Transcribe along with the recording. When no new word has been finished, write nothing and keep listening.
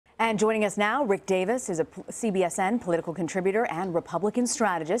And joining us now, Rick Davis is a CBSN political contributor and Republican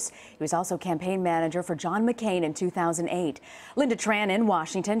strategist. He was also campaign manager for John McCain in 2008. Lynda Tran in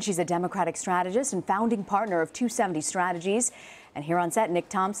Washington. She's a Democratic strategist and founding partner of 270 Strategies. And here on set, Nick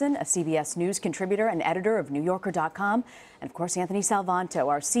Thompson, a CBS News contributor and editor of NewYorker.com. And of course, Anthony Salvanto,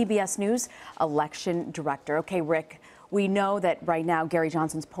 our CBS News election director. Okay, Rick, we know that right now Gary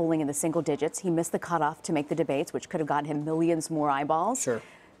Johnson's polling in the single digits. He missed the cutoff to make the debates, which could have gotten him millions more eyeballs. Sure.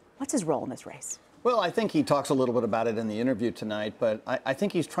 What's his role in this race? Well, I think he talks a little bit about it in the interview tonight, but I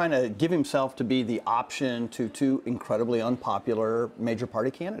think he's trying to give himself to be the option to two incredibly unpopular major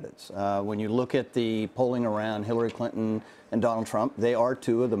party candidates. When you look at the polling around Hillary Clinton and Donald Trump, they are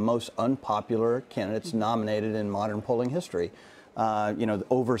two of the most unpopular candidates nominated in modern polling history.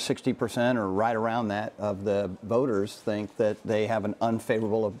 Over 60% or right around that of the voters think that they have an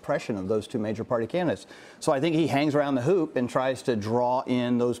unfavorable impression of those two major party candidates. So I think he hangs around the hoop and tries to draw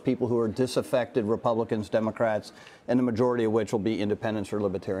in those people who are disaffected Republicans, Democrats, and the majority of which will be independents or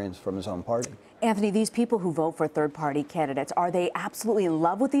libertarians from his own party. Anthony, these people who vote for third party candidates, are they absolutely in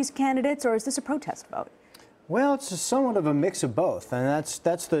love with these candidates, or is this a protest vote? Well, it's somewhat of a mix of both, and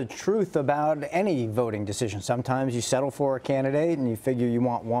that's the truth about any voting decision. Sometimes you settle for a candidate and you figure you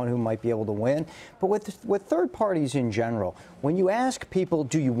want one who might be able to win. But with third parties in general, when you ask people,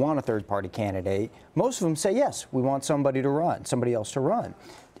 do you want a third party candidate, most of them say, yes, we want somebody to run, somebody else to run.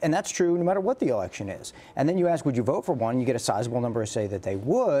 And that's true no matter what the election is. And then you ask, would you vote for one? You get a sizable number say that they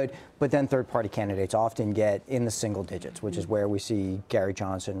would, but then third-party candidates often get in the single digits, which is where we see Gary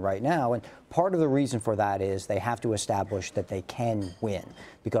Johnson right now. And part of the reason for that is they have to establish that they can win,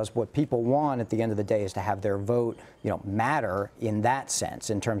 because what people want at the end of the day is to have their vote, matter in that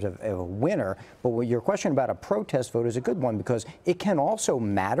sense in terms of a winner. But your question about a protest vote is a good one, because it can also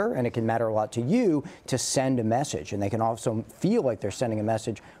matter, and it can matter a lot to you, to send a message. And they can also feel like they're sending a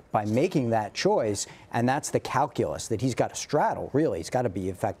message by making that choice, and that's the calculus that he's got to straddle, really. He's got to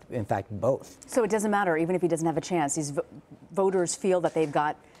be, in fact, both. So it doesn't matter, even if he doesn't have a chance. These voters feel that they've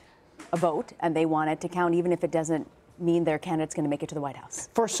got a vote, and they want it to count, even if it doesn't mean their candidate's going to make it to the White House.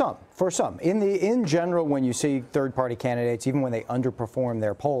 For some. In general, when you see third-party candidates, even when they underperform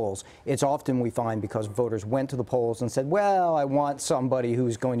their polls, it's often, we find, because voters went to the polls and said, well, I want somebody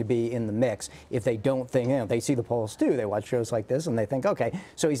who's going to be in the mix. If they don't think, they see the polls too. They watch shows like this and they think, okay,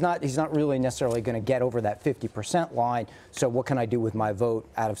 so he's not really necessarily going to get over that 50% line. So what can I do with my vote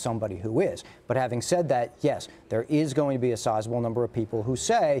out of somebody who is? But having said that, yes, there is going to be a sizable number of people who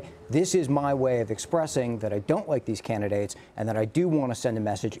say, this is my way of expressing that I don't like these candidates and that I do want to send a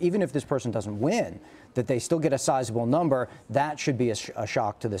message, even if this person doesn't win, that they still get a sizable number. That should be a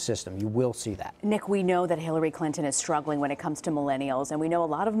shock to the system. You will see that. Nick, we know that Hillary Clinton is struggling when it comes to millennials, and we know a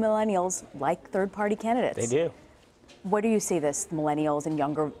lot of millennials like third-party candidates. They do. What do you see this millennials and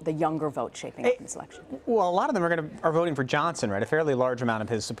the younger vote shaping up in this election? Well, a lot of them are voting for Johnson, right? A fairly large amount of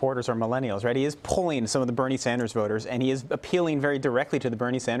his supporters are millennials, right? He is pulling some of the Bernie Sanders voters, and he is appealing very directly to the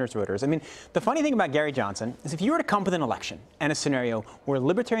Bernie Sanders voters. I mean, the funny thing about Gary Johnson is if you were to come with an election and a scenario where a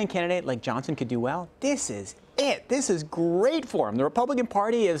libertarian candidate like Johnson could do well, this is it. This is great for him. The Republican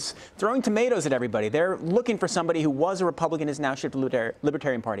Party is throwing tomatoes at everybody. They're looking for somebody who was a Republican, is now shifted to the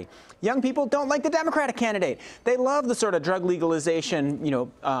Libertarian Party. Young people don't like the Democratic candidate. They love the sort of drug legalization,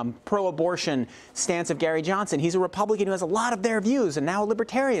 pro-abortion stance of Gary Johnson. He's a Republican who has a lot of their views and now a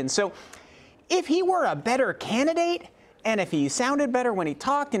Libertarian. So if he were a better candidate, and if he sounded better when he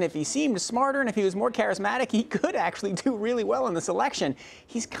talked, and if he seemed smarter, and if he was more charismatic, he could actually do really well in this election.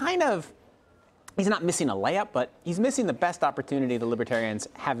 He's not missing a layup, but he's missing the best opportunity the Libertarians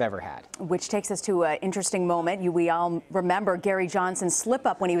have ever had. Which takes us to an interesting moment. We all remember Gary Johnson's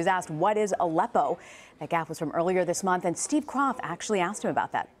slip-up when he was asked, what is Aleppo? That gaffe was from earlier this month, and Steve Kroft actually asked him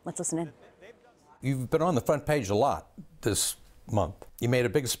about that. Let's listen in. You've been on the front page a lot this month. You made a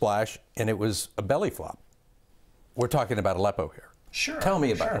big splash, and it was a belly flop. We're talking about Aleppo here. Sure. Tell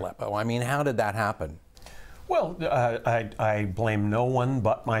me about Aleppo. I mean, how did that happen? Well, I blame no one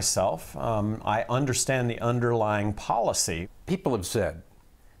but myself. I understand the underlying policy. People have said,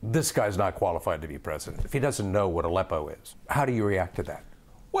 this guy's not qualified to be president if he doesn't know what Aleppo is. How do you react to that?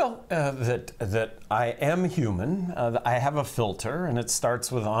 Well, that I am human. I have a filter, and it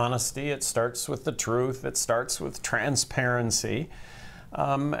starts with honesty. It starts with the truth. It starts with transparency,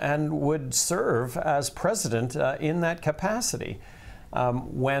 and would serve as president in that capacity.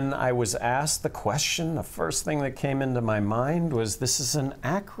 When I was asked the question, the first thing that came into my mind was, this is an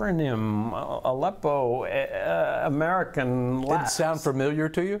acronym, Aleppo, American. Did it sound familiar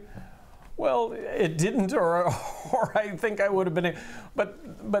to you? Well, it didn't, or I think I would have been.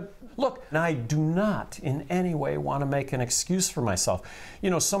 But look, I do not in any way want to make an excuse for myself. You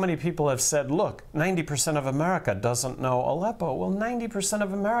know, so many people have said, look, 90% of America doesn't know Aleppo. Well, 90%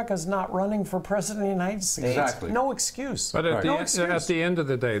 of America is not running for president of the United States. Exactly. No excuse. But at the end of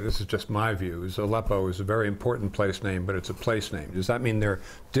the day, this is just my view, is Aleppo is a very important place name, but it's a place name. Does that mean they're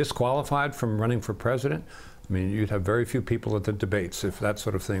disqualified from running for president? I mean, you'd have very few people at the debates if that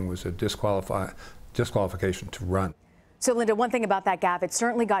sort of thing was a disqualification to run. So, Lynda, one thing about that gaffe, it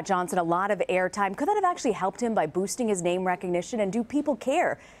certainly got Johnson a lot of airtime. Could that have actually helped him by boosting his name recognition? And do people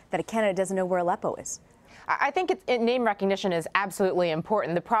care that a candidate doesn't know where Aleppo is? I think name recognition is absolutely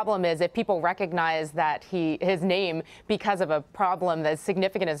important. The problem is if people recognize that his name because of a problem that's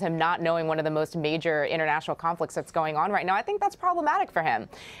significant as him not knowing one of the most major international conflicts that's going on right now, I think that's problematic for him.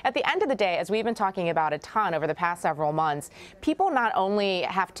 At the end of the day, as we've been talking about a ton over the past several months, people not only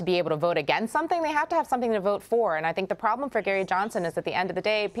have to be able to vote against something, they have to have something to vote for. And I think the problem for Gary Johnson is at the end of the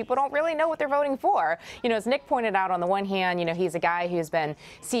day, people don't really know what they're voting for. You know, as Nick pointed out, on the one hand, you know, he's a guy who's been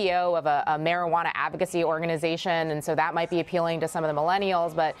CEO of a marijuana advocacy organization, and so that might be appealing to some of the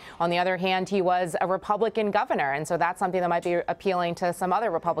millennials. But on the other hand, he was a Republican governor, and so that's something that might be appealing to some other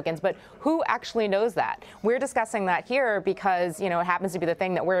Republicans. But who actually knows that? We're discussing that here because, you know, it happens to be the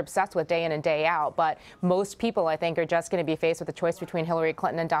thing that we're obsessed with day in and day out. But most people, I think, are just going to be faced with the choice between Hillary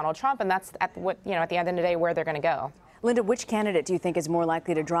Clinton and Donald Trump, and that's at the end of the day where they're going to go. Lynda, which candidate do you think is more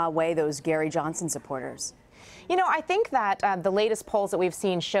likely to draw away those Gary Johnson supporters? You know, I think that the latest polls that we've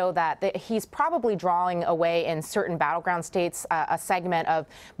seen show that he's probably drawing away in certain battleground states a segment of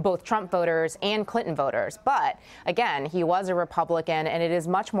both Trump voters and Clinton voters. But again, he was a Republican, and it is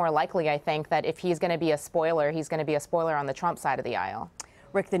much more likely, I think, that if he's going to be a spoiler, he's going to be a spoiler on the Trump side of the aisle.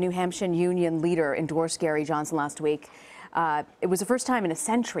 Rick, the New Hampshire union leader endorsed Gary Johnson last week. It was the first time in a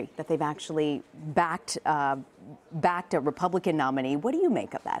century that they've actually backed a Republican nominee. What do you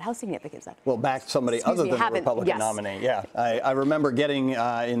make of that? How significant is that? Well, backed somebody other than the Republican nominee. Yeah, I remember getting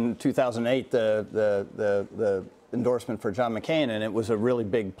in 2008 the endorsement for John McCain, and it was a really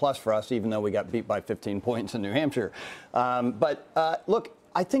big plus for us, even though we got beat by 15 points in New Hampshire. Look,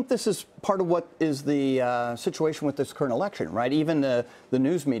 I think this is part of what is the situation with this current election, right? Even the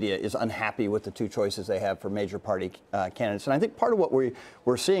news media is unhappy with the two choices they have for major party candidates. And I think part of what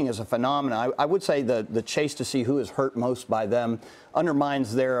we're seeing is a phenomenon. I would say the chase to see who is hurt most by them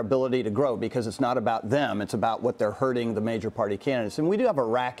undermines their ability to grow, because it's not about them. It's about what they're hurting the major party candidates. And we do have a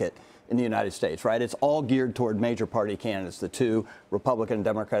racket in the United States, right? It's all geared toward major party candidates, the two Republican and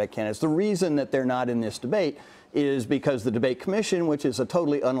Democratic candidates. The reason that they're not in this debate is because the debate commission, which is a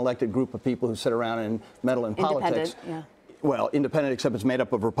totally unelected group of people who sit around and meddle in politics. Yeah. Well, independent, except it's made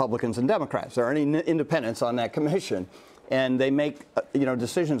up of Republicans and Democrats. There aren't any independents on that commission. And they make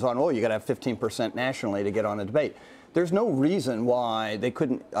decisions on, you got to have 15% nationally to get on a debate. There's no reason why they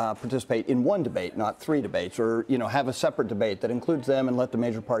couldn't participate in one debate, not three debates, or have a separate debate that includes them and let the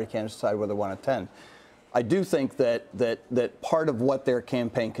major party candidates decide whether they want to attend. I do think that part of what their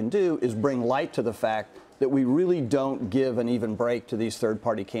campaign can do is bring light to the fact that we really don't give an even break to these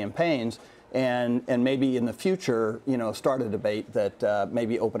third-party campaigns, and maybe in the future, start a debate that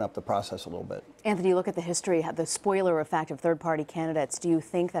maybe open up the process a little bit. Anthony, you look at the history, the spoiler effect of third-party candidates. Do you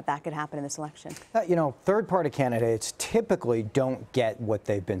think that could happen in this election? Third-party candidates typically don't get what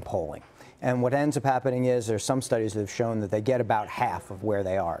they've been polling. And what ends up happening is there's some studies that have shown that they get about half of where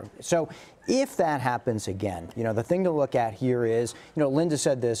they are. So if that happens again, the thing to look at here is, Lynda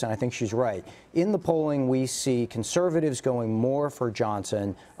said this, and I think she's right. In the polling, we see conservatives going more for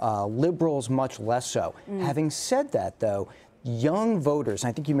Johnson, liberals much less so. Having said that, though, young voters, and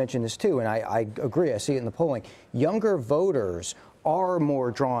I think you mentioned this too, and I agree, I see it in the polling, younger voters are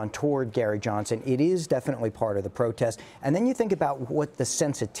more drawn toward Gary Johnson. It is definitely part of the protest. And then you think about what the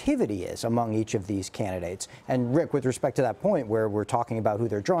sensitivity is among each of these candidates. And Rick, with respect to that point where we're talking about who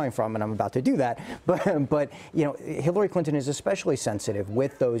they're drawing from, and I'm about to do that, but Hillary Clinton is especially sensitive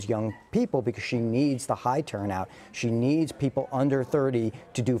with those young people because she needs the high turnout. She needs people under 30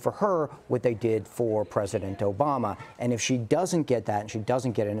 to do for her what they did for President Obama. And if she doesn't get that, and she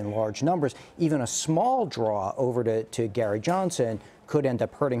doesn't get it in large numbers, even a small draw over to Gary Johnson could end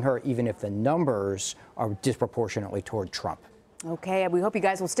up hurting her, even if the numbers are disproportionately toward Trump. Okay, we hope you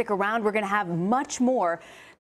guys will stick around. We're going to have much more